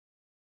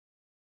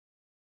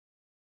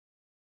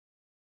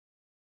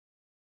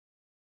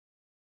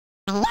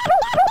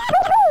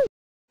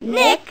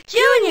Nick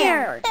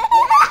Jr.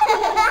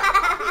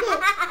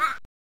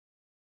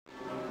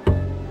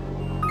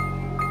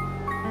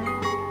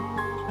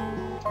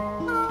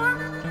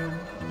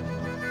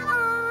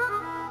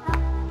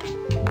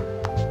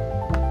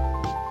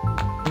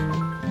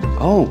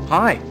 Oh,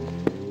 hi.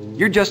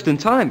 You're just in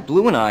time.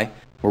 Blue and I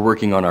were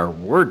working on our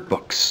word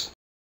books.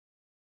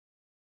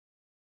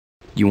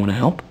 You want to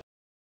help?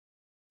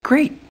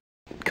 Great.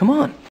 Come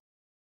on.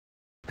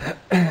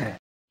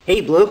 Hey,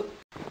 Blue.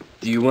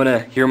 Do you want to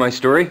hear my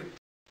story?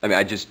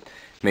 I just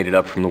made it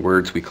up from the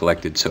words we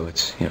collected, so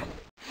it's,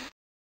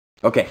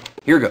 Okay,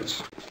 here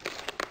goes.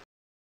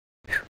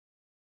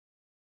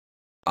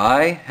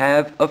 I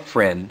have a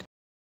friend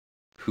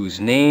whose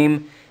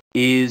name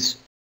is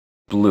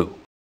Blue.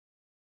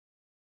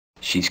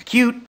 She's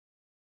cute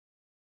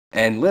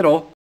and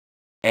little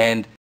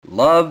and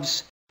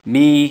loves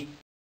me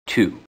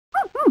too.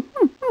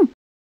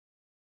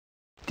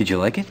 Did you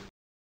like it?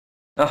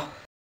 Oh,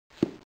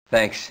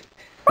 thanks.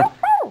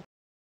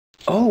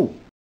 Oh,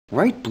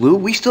 right, Blue.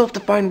 We still have to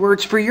find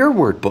words for your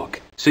word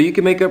book, so you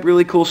can make up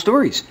really cool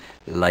stories,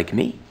 like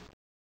me.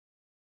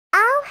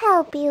 I'll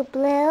help you,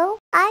 Blue.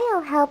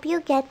 I'll help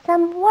you get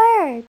some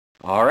words.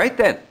 All right,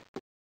 then.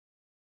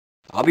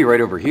 I'll be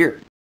right over here,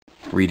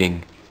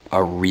 reading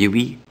a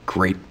really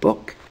great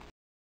book.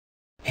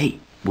 Hey,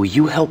 will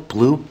you help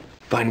Blue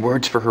find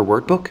words for her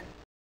word book?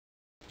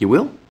 You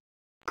will?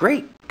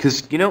 Great,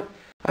 because,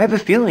 I have a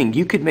feeling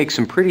you could make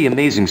some pretty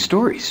amazing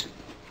stories.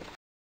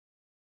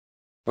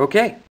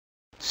 Okay,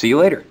 see you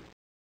later.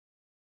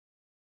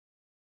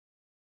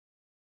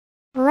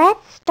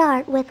 Let's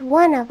start with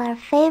one of our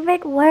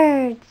favorite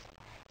words,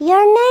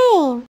 your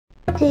name.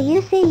 Do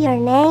you see your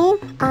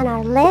name on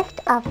our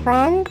list of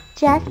friends?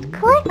 Just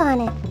click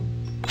on it.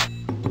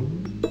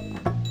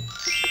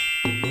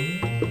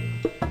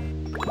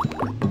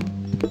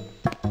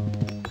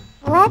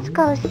 Let's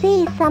go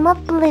see some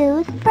of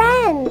Blue's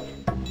friends.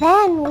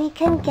 Then we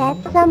can get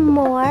some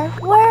more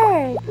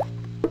words.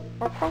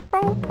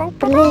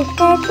 Blue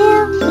said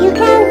too, you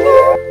can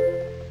too.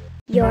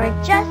 You're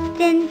just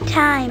in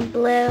time,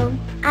 Blue.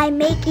 I'm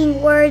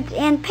making words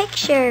and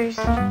pictures.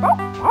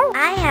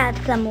 I have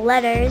some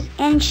letters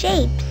and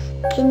shapes.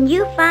 Can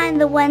you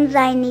find the ones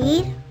I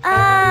need?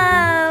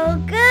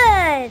 Oh,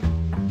 good!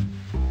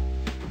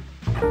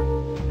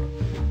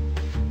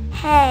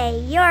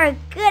 Hey, you're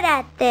good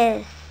at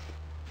this.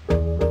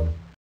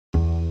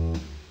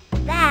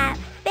 That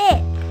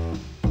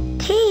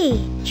fits.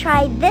 T.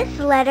 Try this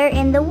letter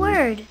in the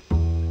word.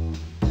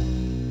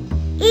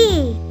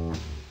 E.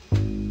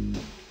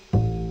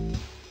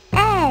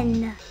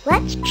 N.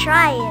 Let's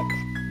try it.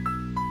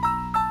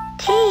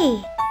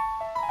 T.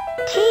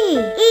 T.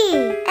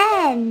 E.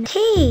 N.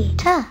 T.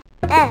 T.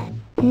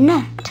 N. T.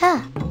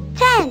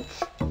 Tent.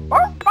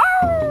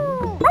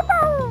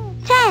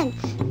 Tent.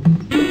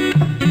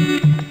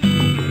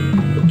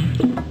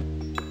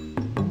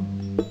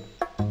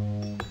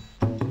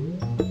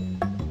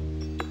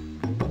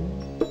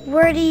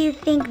 Where do you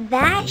think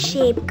that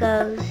shape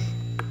goes?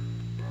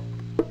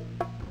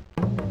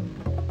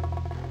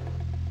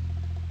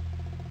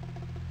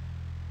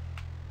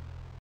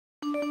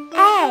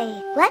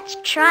 A. Let's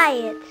try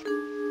it.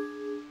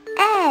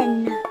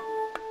 N.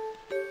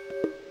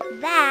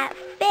 That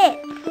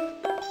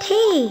fits.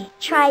 T.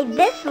 Try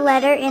this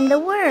letter in the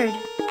word.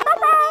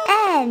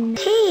 N.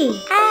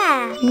 T.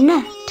 A.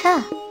 N. T.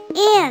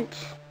 Ant.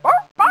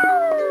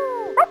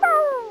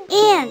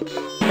 Ant.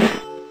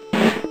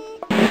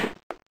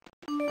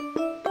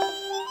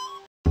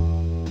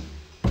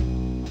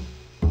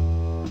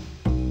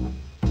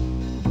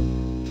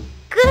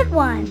 Good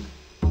one.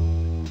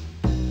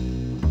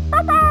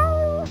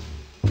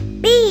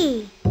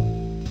 B.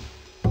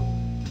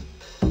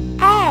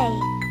 A.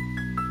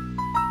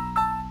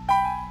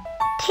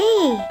 T.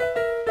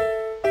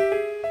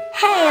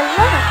 Hey,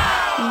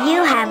 look!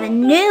 You have a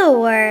new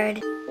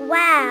word.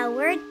 Wow,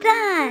 we're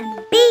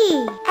done. B.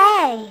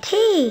 A.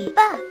 T.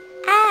 B.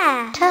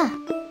 A. T.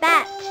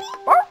 Bat.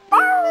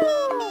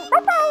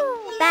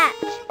 Bat.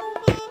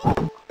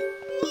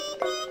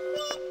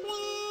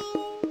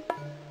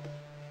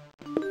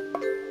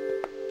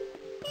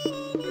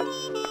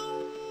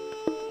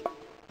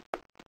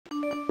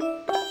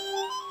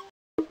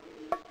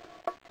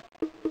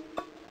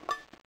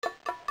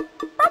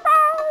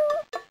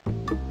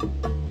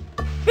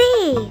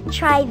 C.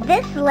 Try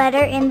this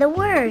letter in the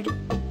word.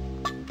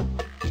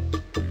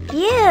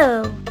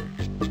 U.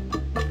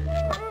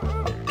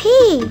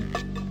 P.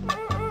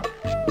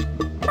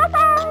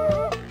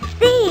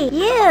 C.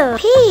 U.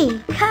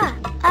 P. Cup.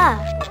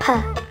 P.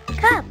 Cup.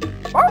 Cup.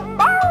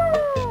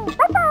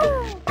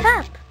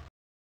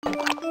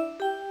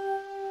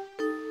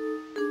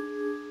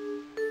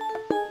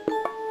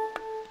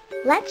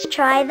 Let's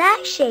try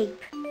that shape.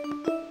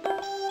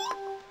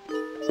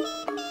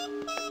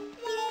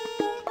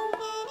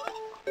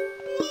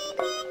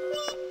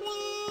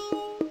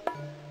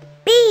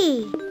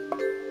 B.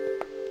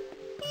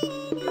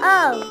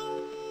 O.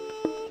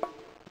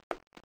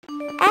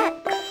 X.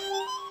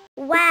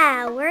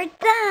 Wow, we're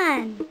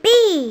done.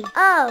 B.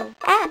 O.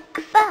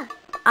 X.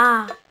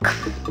 Ah.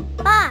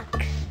 Box.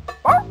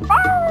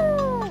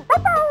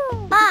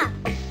 Box.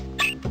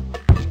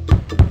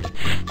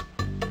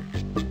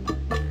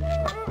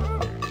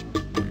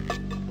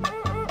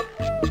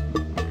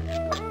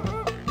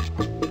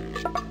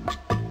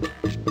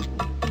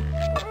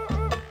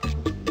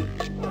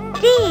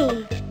 D.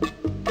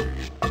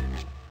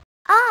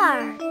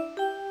 R.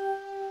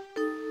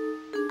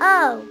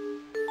 O.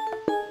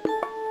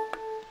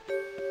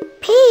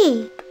 P.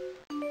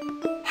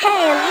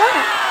 Hey,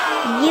 look!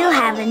 You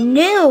have a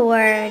new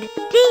word.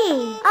 D.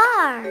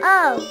 R.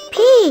 O. P.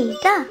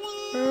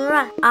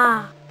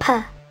 P.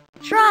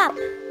 Drop.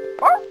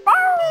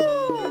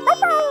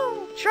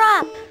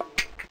 Drop.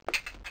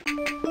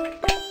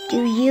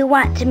 Do you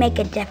want to make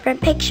a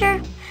different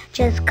picture?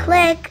 Just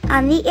click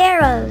on the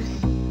arrows.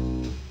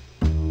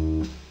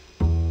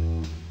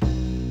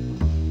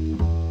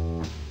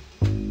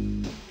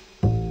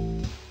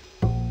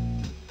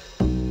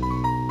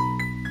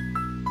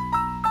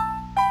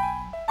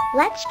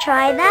 Let's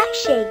try that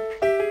shape.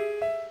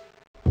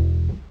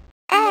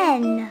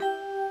 N.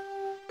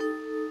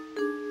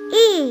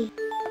 E.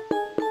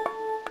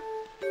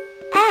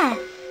 F.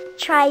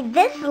 Try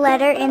this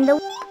letter in the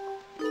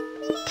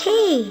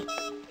T.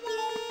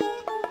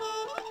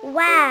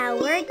 Wow,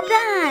 we're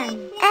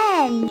done.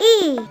 N.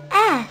 E.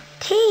 F.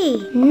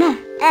 T. N.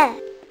 S.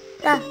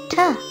 T.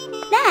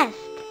 Nest.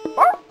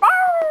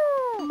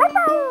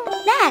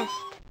 Nest.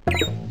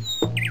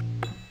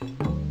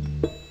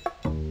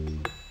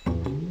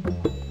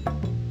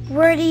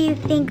 Where do you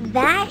think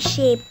that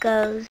shape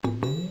goes?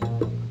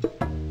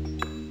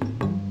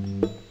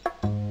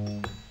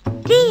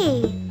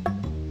 D.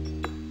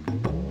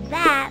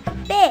 That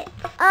fits.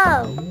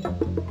 O.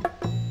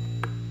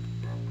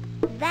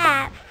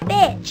 That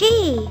fits.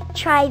 G.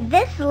 Try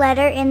this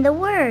letter in the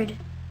word.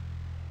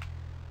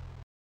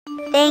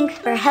 Thanks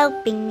for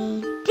helping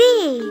me.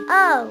 D.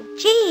 O.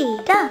 G.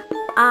 D.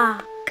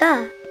 A. G.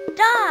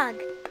 Dog.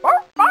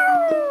 Dog.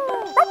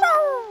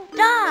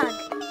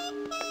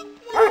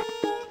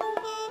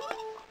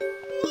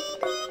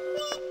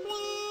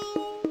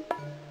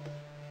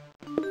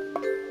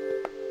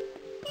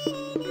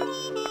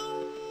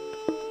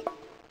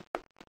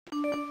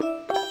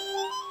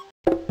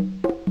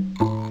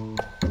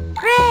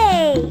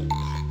 Great!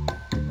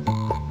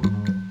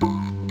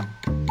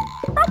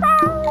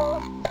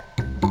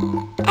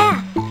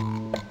 F.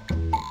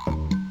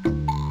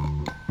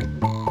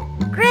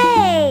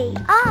 Great!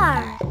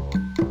 R.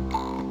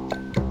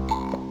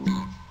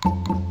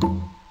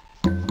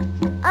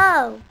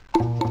 O.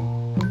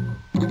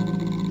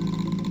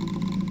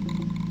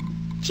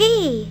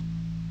 G.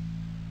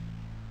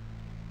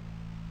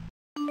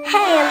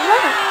 Hey,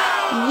 look!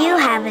 You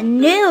have a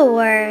new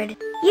word.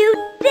 You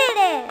did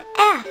it!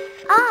 F.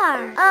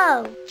 R.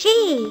 O. G.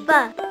 B.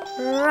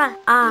 R.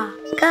 A.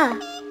 G.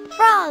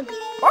 Frog.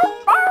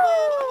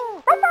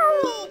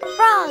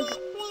 Frog.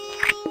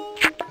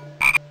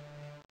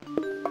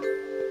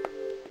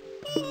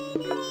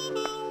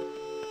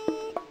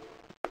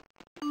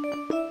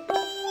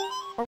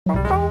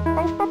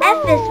 F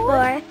is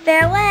for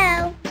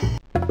farewell.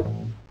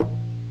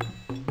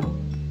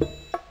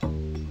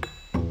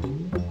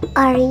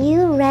 Are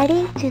you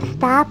ready to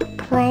stop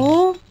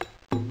playing?